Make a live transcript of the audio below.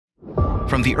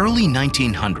From the early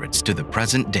 1900s to the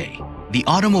present day, the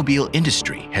automobile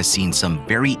industry has seen some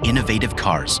very innovative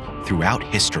cars throughout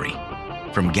history.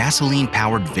 From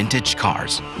gasoline-powered vintage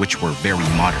cars, which were very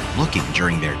modern-looking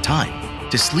during their time,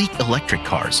 to sleek electric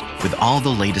cars with all the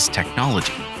latest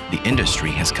technology, the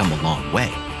industry has come a long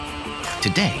way.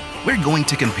 Today, we're going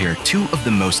to compare two of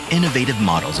the most innovative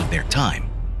models of their time,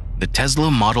 the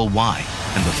Tesla Model Y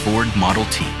and the Ford Model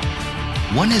T.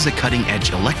 One is a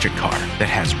cutting-edge electric car that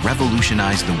has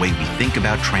revolutionized the way we think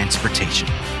about transportation,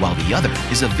 while the other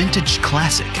is a vintage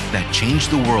classic that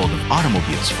changed the world of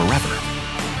automobiles forever.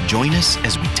 Join us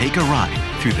as we take a ride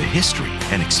through the history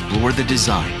and explore the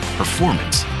design,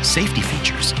 performance, safety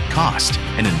features, cost,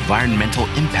 and environmental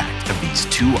impact of these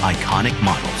two iconic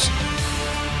models.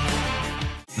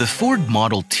 The Ford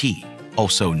Model T,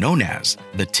 also known as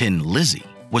the Tin Lizzie,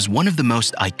 was one of the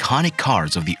most iconic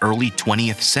cars of the early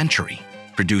 20th century.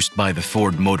 Produced by the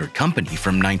Ford Motor Company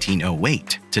from 1908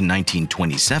 to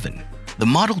 1927, the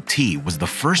Model T was the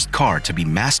first car to be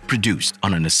mass-produced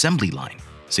on an assembly line,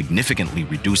 significantly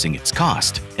reducing its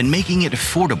cost and making it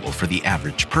affordable for the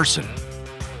average person.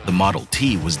 The Model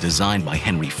T was designed by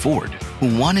Henry Ford,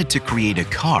 who wanted to create a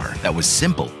car that was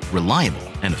simple,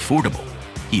 reliable, and affordable.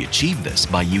 He achieved this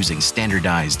by using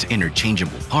standardized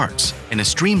interchangeable parts and a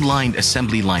streamlined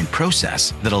assembly line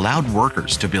process that allowed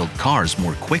workers to build cars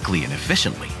more quickly and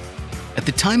efficiently. At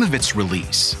the time of its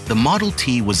release, the Model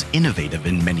T was innovative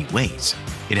in many ways.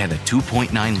 It had a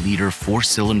 2.9-liter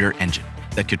four-cylinder engine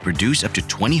that could produce up to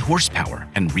 20 horsepower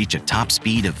and reach a top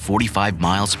speed of 45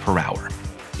 miles per hour.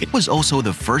 It was also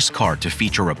the first car to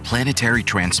feature a planetary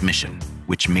transmission,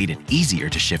 which made it easier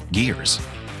to shift gears.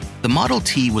 The Model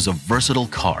T was a versatile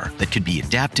car that could be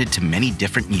adapted to many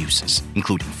different uses,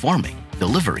 including farming,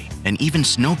 delivery, and even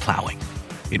snow plowing.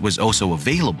 It was also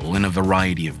available in a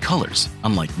variety of colors,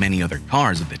 unlike many other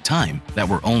cars at the time that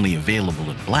were only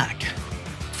available in black.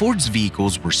 Ford's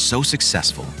vehicles were so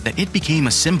successful that it became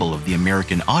a symbol of the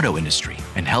American auto industry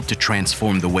and helped to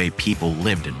transform the way people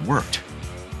lived and worked.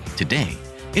 Today,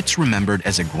 it's remembered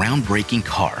as a groundbreaking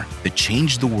car that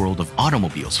changed the world of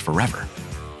automobiles forever.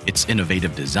 Its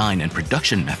innovative design and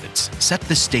production methods set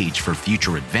the stage for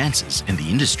future advances in the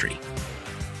industry.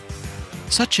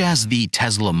 Such as the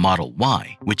Tesla Model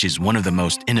Y, which is one of the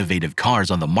most innovative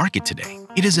cars on the market today.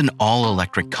 It is an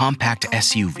all-electric compact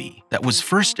SUV that was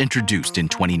first introduced in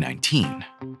 2019.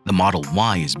 The Model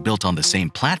Y is built on the same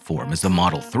platform as the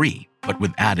Model 3, but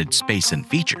with added space and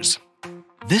features.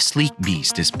 This sleek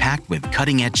beast is packed with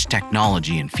cutting-edge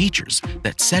technology and features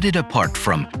that set it apart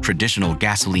from traditional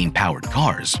gasoline-powered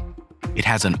cars. It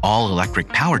has an all-electric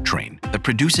powertrain that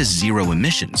produces zero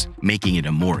emissions, making it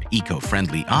a more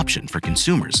eco-friendly option for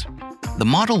consumers. The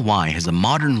Model Y has a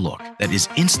modern look that is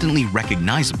instantly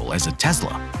recognizable as a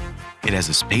Tesla. It has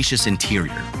a spacious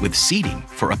interior with seating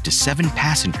for up to 7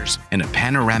 passengers and a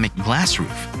panoramic glass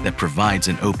roof that provides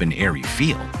an open, airy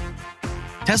feel.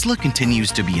 Tesla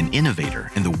continues to be an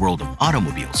innovator in the world of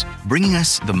automobiles, bringing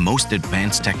us the most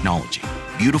advanced technology,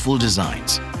 beautiful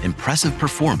designs, impressive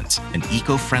performance, and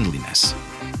eco-friendliness.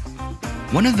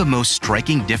 One of the most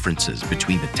striking differences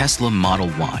between the Tesla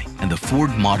Model Y and the Ford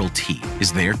Model T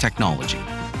is their technology.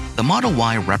 The Model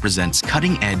Y represents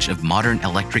cutting edge of modern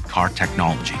electric car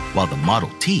technology, while the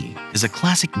Model T is a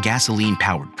classic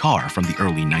gasoline-powered car from the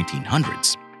early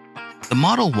 1900s. The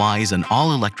Model Y is an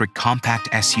all-electric compact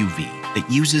SUV that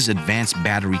uses advanced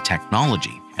battery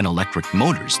technology and electric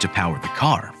motors to power the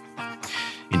car.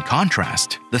 In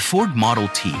contrast, the Ford Model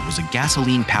T was a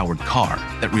gasoline-powered car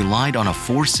that relied on a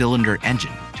four-cylinder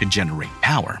engine to generate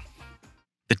power.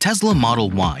 The Tesla Model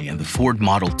Y and the Ford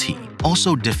Model T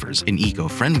also differs in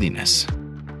eco-friendliness.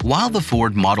 While the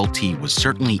Ford Model T was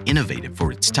certainly innovative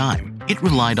for its time, it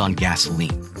relied on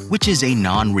gasoline, which is a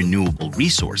non-renewable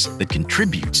resource that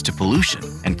contributes to pollution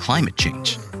and climate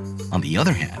change. On the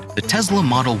other hand, the Tesla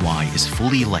Model Y is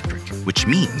fully electric, which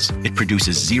means it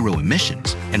produces zero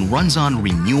emissions and runs on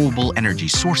renewable energy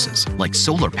sources like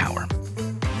solar power.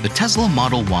 The Tesla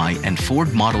Model Y and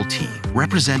Ford Model T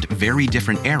represent very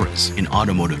different eras in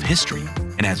automotive history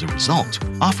and as a result,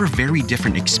 offer very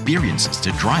different experiences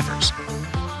to drivers.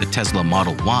 The Tesla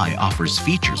Model Y offers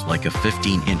features like a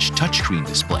 15-inch touchscreen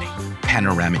display,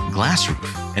 panoramic glass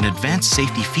roof, and advanced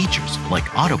safety features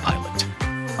like autopilot.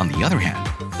 On the other hand,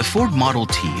 the Ford Model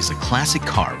T is a classic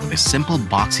car with a simple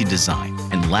boxy design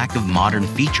and lack of modern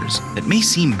features that may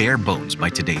seem bare bones by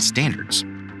today's standards.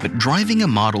 But driving a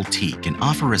Model T can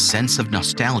offer a sense of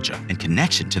nostalgia and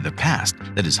connection to the past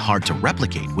that is hard to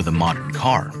replicate with a modern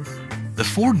car. The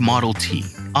Ford Model T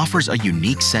offers a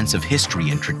unique sense of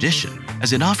history and tradition,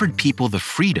 as it offered people the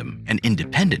freedom and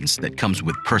independence that comes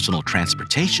with personal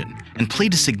transportation and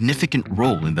played a significant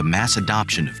role in the mass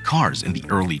adoption of cars in the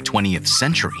early 20th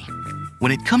century.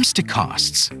 When it comes to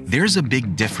costs, there's a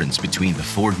big difference between the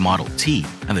Ford Model T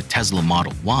and the Tesla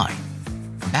Model Y.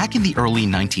 Back in the early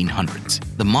 1900s,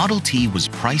 the Model T was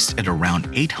priced at around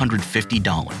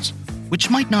 $850, which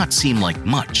might not seem like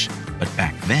much, but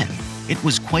back then, it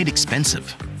was quite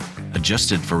expensive.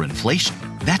 Adjusted for inflation,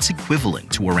 that's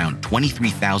equivalent to around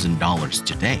 $23,000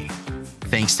 today.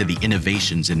 Thanks to the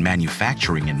innovations in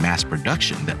manufacturing and mass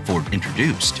production that Ford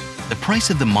introduced, the price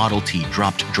of the Model T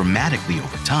dropped dramatically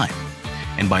over time.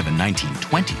 And by the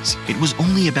 1920s, it was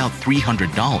only about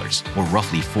 $300, or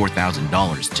roughly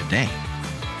 $4,000 today.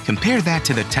 Compare that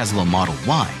to the Tesla Model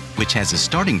Y, which has a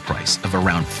starting price of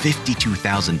around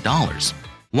 $52,000.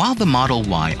 While the Model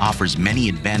Y offers many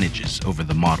advantages over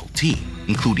the Model T,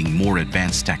 including more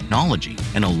advanced technology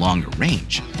and a longer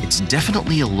range, it's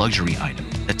definitely a luxury item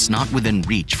that's not within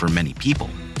reach for many people.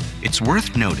 It's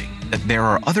worth noting that there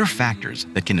are other factors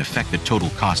that can affect the total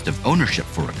cost of ownership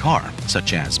for a car,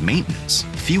 such as maintenance,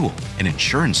 fuel, and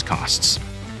insurance costs.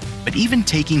 But even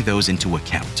taking those into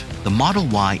account, the Model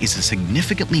Y is a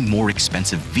significantly more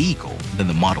expensive vehicle than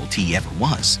the Model T ever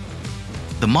was.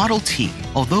 The Model T,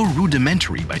 although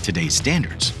rudimentary by today's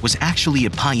standards, was actually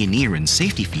a pioneer in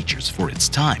safety features for its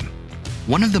time.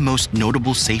 One of the most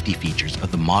notable safety features of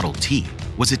the Model T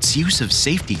was its use of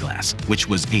safety glass, which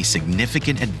was a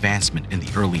significant advancement in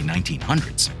the early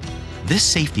 1900s. This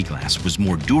safety glass was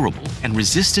more durable and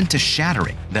resistant to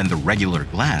shattering than the regular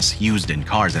glass used in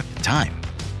cars at the time.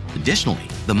 Additionally,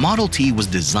 the Model T was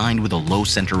designed with a low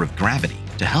center of gravity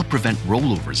to help prevent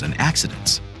rollovers and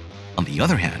accidents. On the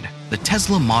other hand, the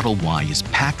Tesla Model Y is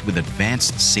packed with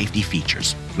advanced safety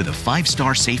features. With a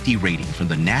 5-star safety rating from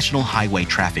the National Highway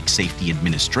Traffic Safety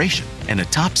Administration and a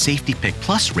top Safety Pick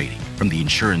Plus rating from the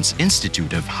Insurance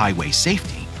Institute of Highway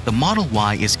Safety, the Model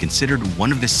Y is considered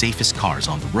one of the safest cars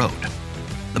on the road.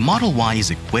 The Model Y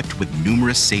is equipped with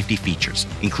numerous safety features,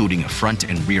 including a front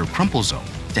and rear crumple zone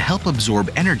to help absorb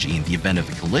energy in the event of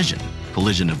a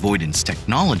collision avoidance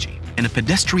technology, and a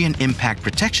pedestrian impact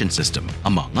protection system,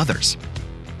 among others.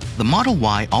 The Model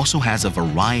Y also has a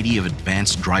variety of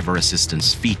advanced driver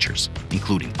assistance features,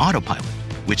 including autopilot,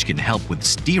 which can help with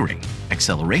steering,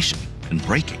 acceleration, and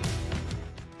braking.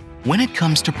 When it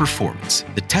comes to performance,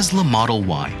 the Tesla Model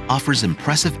Y offers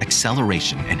impressive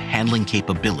acceleration and handling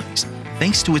capabilities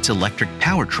thanks to its electric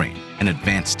powertrain and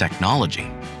advanced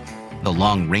technology. The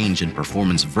long-range and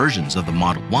performance versions of the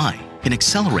Model Y can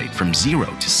accelerate from 0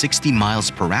 to 60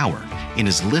 miles per hour in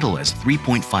as little as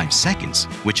 3.5 seconds,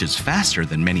 which is faster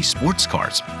than many sports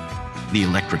cars. The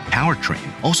electric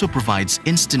powertrain also provides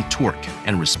instant torque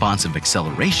and responsive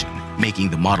acceleration, making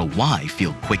the Model Y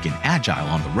feel quick and agile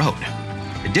on the road.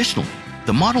 Additionally,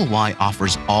 the Model Y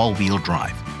offers all-wheel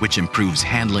drive, which improves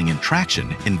handling and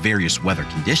traction in various weather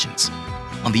conditions.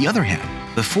 On the other hand,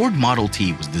 the Ford Model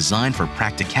T was designed for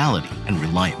practicality and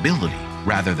reliability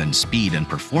rather than speed and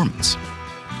performance.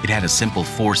 It had a simple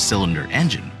 4-cylinder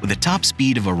engine with a top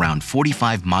speed of around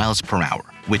 45 miles per hour,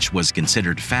 which was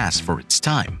considered fast for its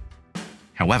time.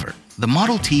 However, the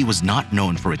Model T was not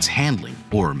known for its handling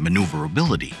or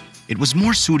maneuverability. It was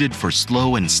more suited for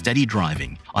slow and steady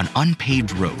driving on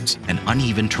unpaved roads and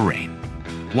uneven terrain.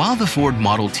 While the Ford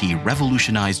Model T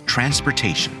revolutionized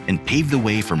transportation and paved the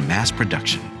way for mass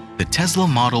production, the Tesla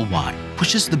Model Y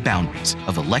pushes the boundaries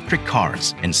of electric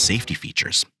cars and safety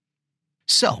features.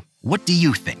 So, what do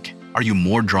you think? Are you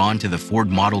more drawn to the Ford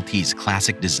Model T's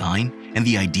classic design and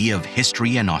the idea of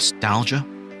history and nostalgia?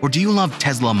 Or do you love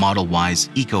Tesla Model Y's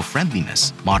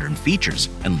eco-friendliness, modern features,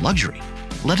 and luxury?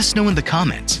 Let us know in the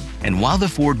comments. And while the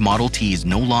Ford Model T is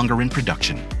no longer in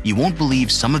production, you won't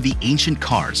believe some of the ancient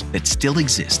cars that still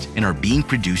exist and are being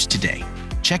produced today.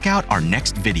 Check out our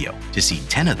next video to see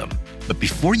 10 of them. But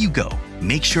before you go,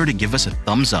 make sure to give us a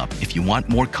thumbs up if you want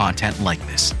more content like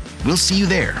this. We'll see you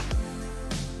there.